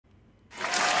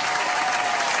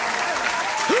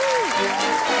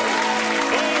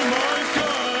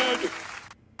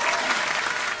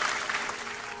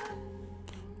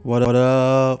What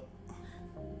up?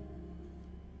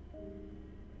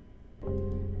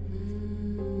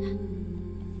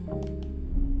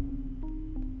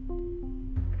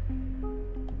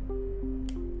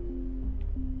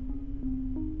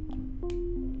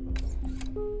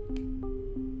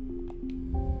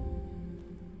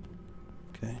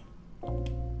 Okay.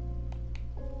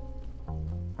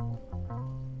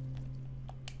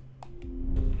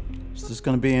 Is this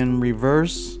gonna be in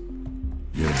reverse?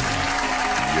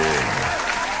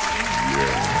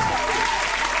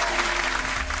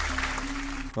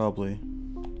 Probably.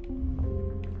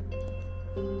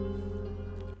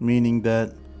 Meaning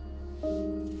that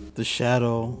the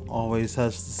shadow always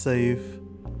has to save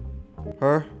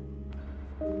her.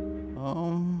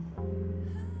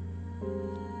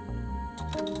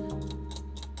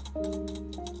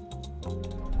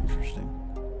 Interesting.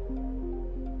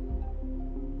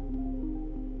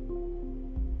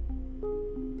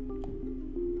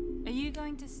 Are you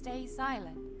going to stay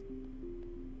silent?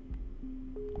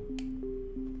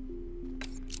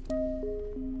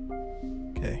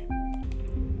 Okay.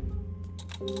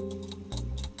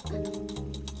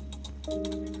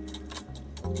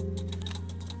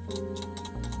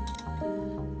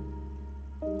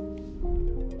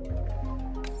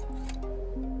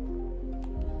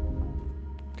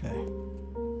 Okay.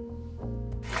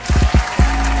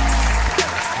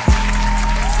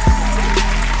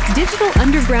 Digital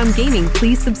Underground Gaming,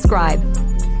 please subscribe. All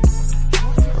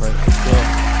right, let's go.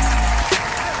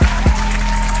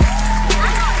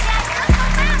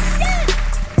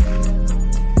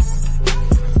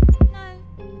 No,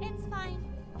 it's fine.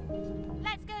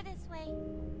 Let's go this way.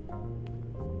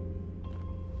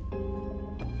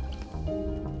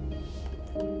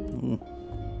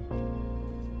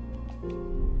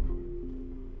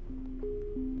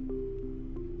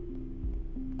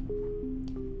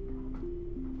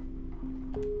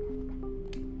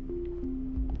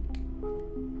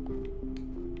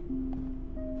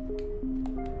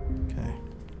 Okay.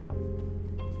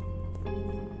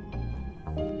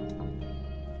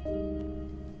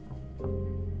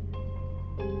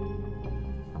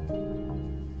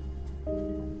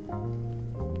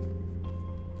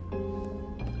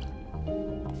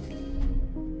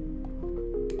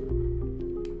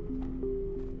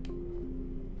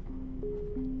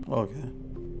 Okay.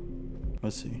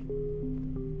 Let's see.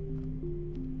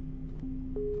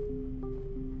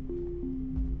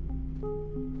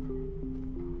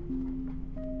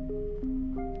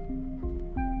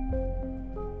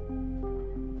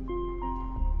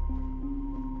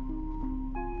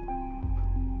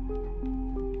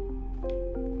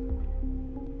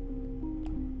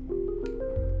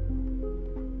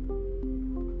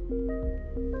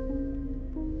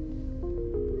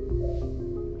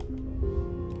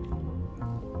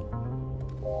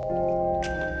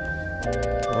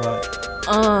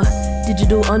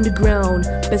 Digital Underground,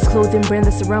 best clothing brand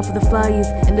that's around for the flyers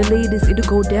and the latest. It'll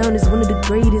go down as one of the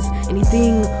greatest.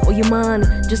 Anything on your mind,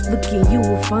 just look and you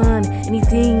will find.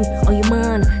 Anything on your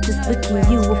mind, just look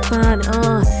and you will find.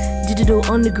 Digital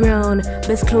Underground,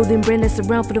 best clothing brand that's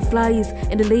around for the flyers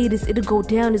and the latest. It'll go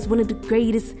down as one of the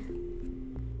greatest.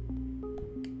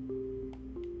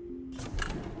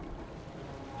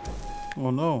 Oh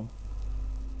no.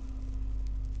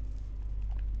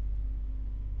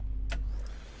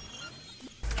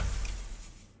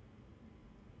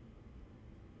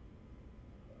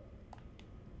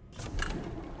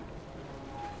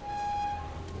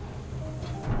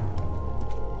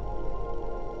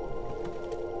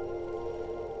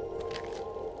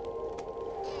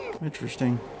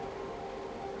 Interesting.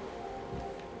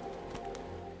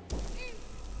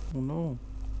 Oh no.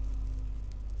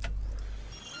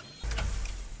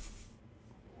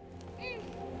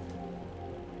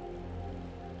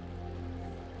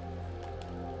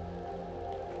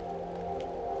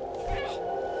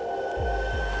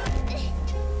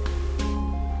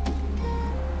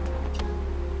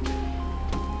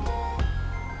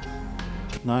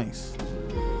 Nice.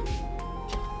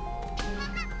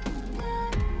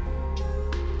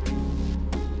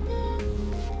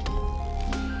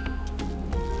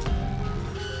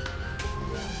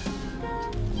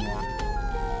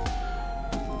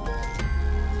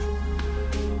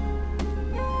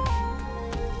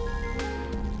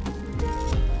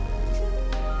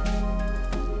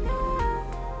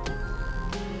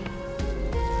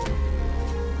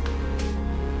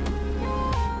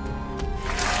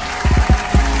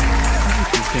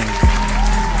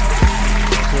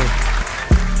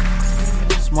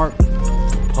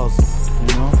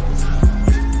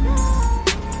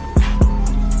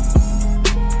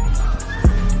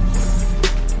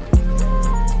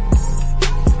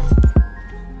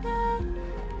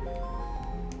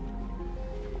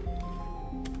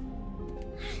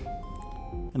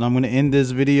 And I'm going to end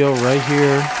this video right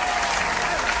here.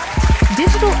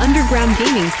 Digital Underground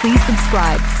Gaming, please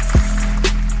subscribe.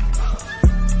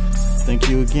 Thank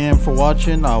you again for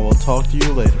watching. I will talk to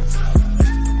you later.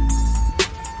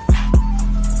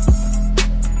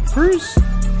 Peace.